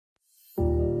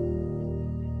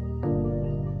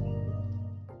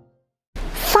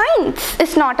Science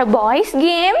is not a boys'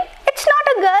 game, it's not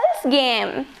a girls'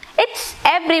 game, it's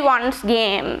everyone's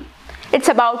game. It's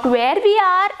about where we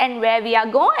are and where we are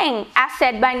going, as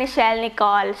said by Nichelle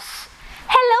Nichols.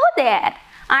 Hello there,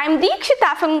 I'm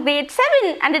Deekshita from grade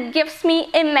 7 and it gives me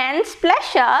immense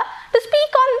pleasure to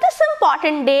speak on this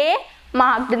important day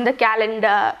marked in the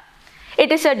calendar.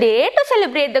 It is a day to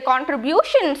celebrate the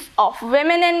contributions of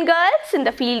women and girls in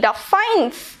the field of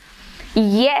science.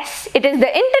 Yes, it is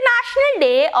the International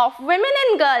Day of Women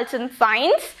and Girls in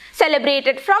Science,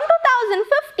 celebrated from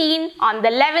 2015 on the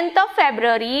 11th of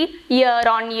February year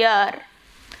on year.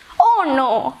 Oh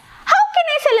no, how can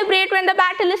I celebrate when the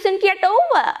battle isn't yet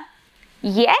over?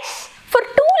 Yes, for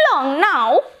too long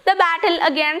now, the battle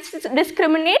against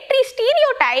discriminatory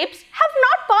stereotypes have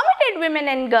not permitted women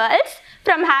and girls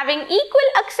from having equal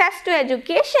access to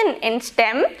education in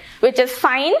STEM, which is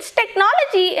science,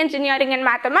 technology, engineering and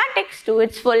mathematics, to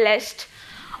its fullest.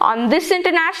 On this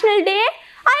International Day,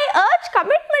 I urge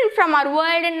commitment from our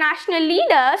world and national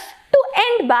leaders to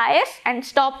end bias and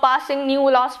stop passing new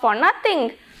laws for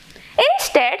nothing.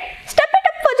 Instead, step it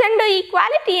up for gender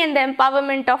equality and the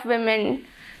empowerment of women.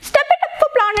 Step it up for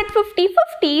Planet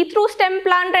 50/50 through STEM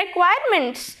plan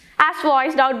requirements, as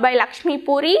voiced out by Lakshmi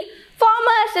Puri,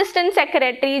 former Assistant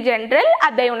Secretary General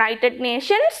at the United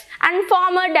Nations and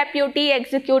former Deputy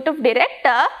Executive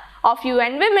Director of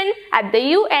UN Women at the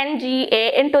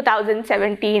UNGA in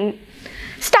 2017.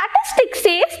 Statistics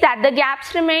says that the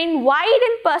gaps remain wide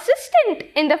and persistent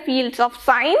in the fields of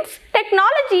science,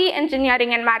 technology,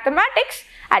 engineering and mathematics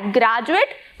at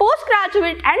graduate,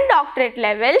 postgraduate and doctorate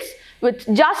levels, with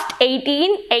just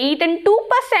 18, 8 and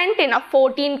 2% in a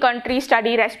 14-country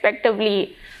study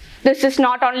respectively. This is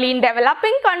not only in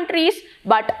developing countries,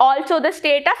 but also the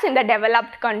status in the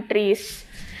developed countries.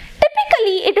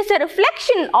 Typically, it is a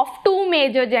reflection of two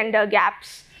major gender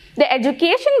gaps: the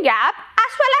education gap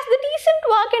as well as the decent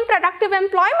work and productive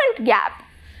employment gap.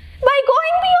 By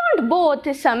going beyond both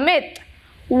is a myth.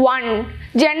 One,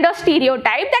 gender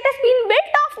stereotype that has been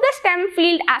built off the STEM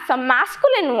field as a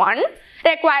masculine one,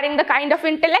 requiring the kind of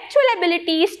intellectual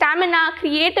ability, stamina,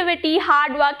 creativity,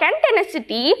 hard work and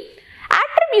tenacity,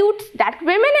 attributes that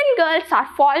women and girls are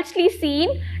falsely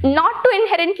seen not to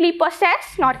inherently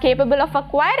possess nor capable of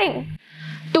acquiring.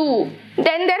 2.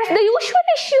 Then there is the usual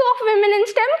issue of women in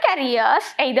STEM careers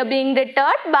either being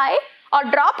deterred by or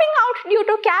dropping out due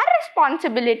to care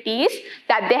responsibilities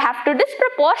that they have to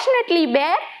disproportionately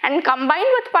bear and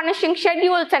combined with punishing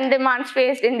schedules and demands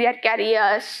faced in their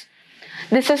careers.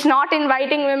 This is not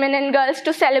inviting women and girls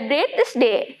to celebrate this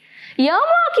day.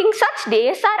 Earmarking such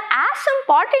days are as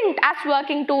important as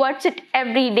working towards it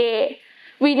every day.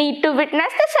 We need to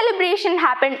witness the celebration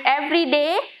happen every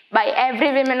day by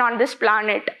every woman on this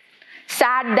planet.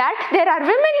 Sad that there are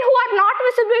women who are not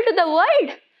visible to the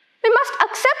world. We must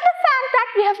accept the fact that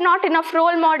we have not enough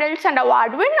role models and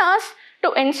award winners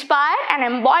to inspire and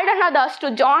embolden others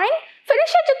to join,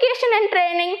 finish education and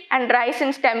training and rise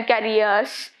in STEM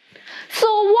careers. So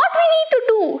what we need to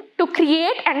do to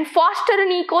create and foster an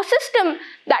ecosystem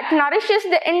that nourishes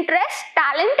the interest,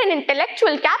 talent and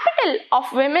intellectual capital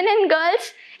of women and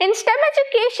girls in STEM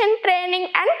education, training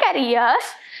and careers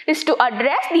is to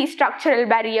address these structural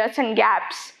barriers and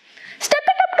gaps. Step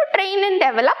it up to train and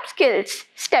develop skills.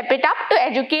 Step it up to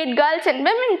educate girls and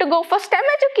women to go for STEM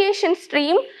education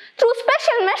stream through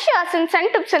special measures,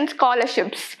 incentives and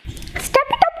scholarships. Step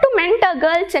it up to mentor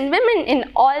girls and women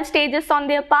in all stages on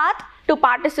their path to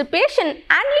participation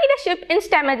and leadership in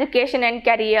STEM education and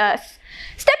careers.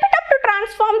 Step it up to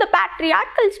transform the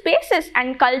patriarchal spaces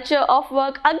and culture of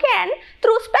work again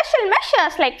through special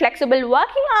measures like flexible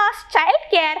working hours,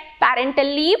 childcare, parental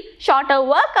leave, shorter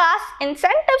work hours,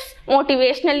 incentives,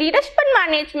 motivational leadership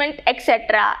and management,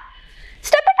 etc.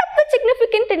 Step it up with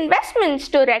significant investments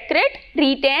to recruit,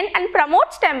 retain and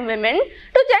promote STEM women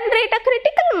to generate a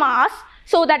critical mass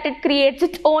so that it creates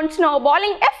its own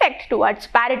snowballing effect towards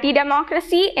parity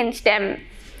democracy in STEM.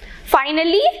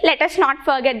 Finally, let us not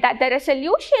forget that the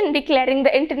resolution declaring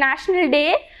the International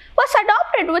Day was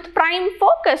adopted with prime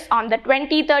focus on the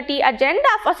 2030 Agenda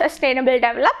for Sustainable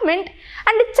Development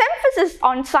and its emphasis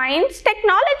on science,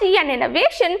 technology and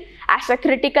innovation as a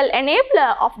critical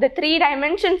enabler of the three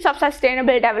dimensions of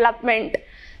sustainable development.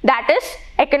 That is,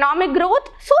 economic growth,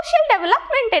 social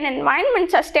development and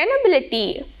environment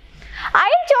sustainability.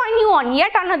 I'll join you on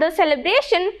yet another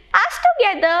celebration as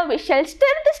together we shall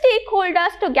stir the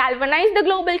stakeholders to galvanize the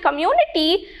global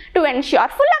community to ensure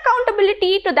full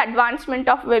accountability to the advancement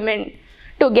of women.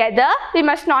 Together, we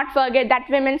must not forget that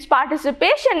women's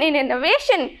participation in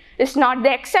innovation is not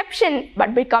the exception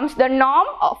but becomes the norm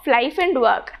of life and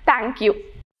work. Thank you.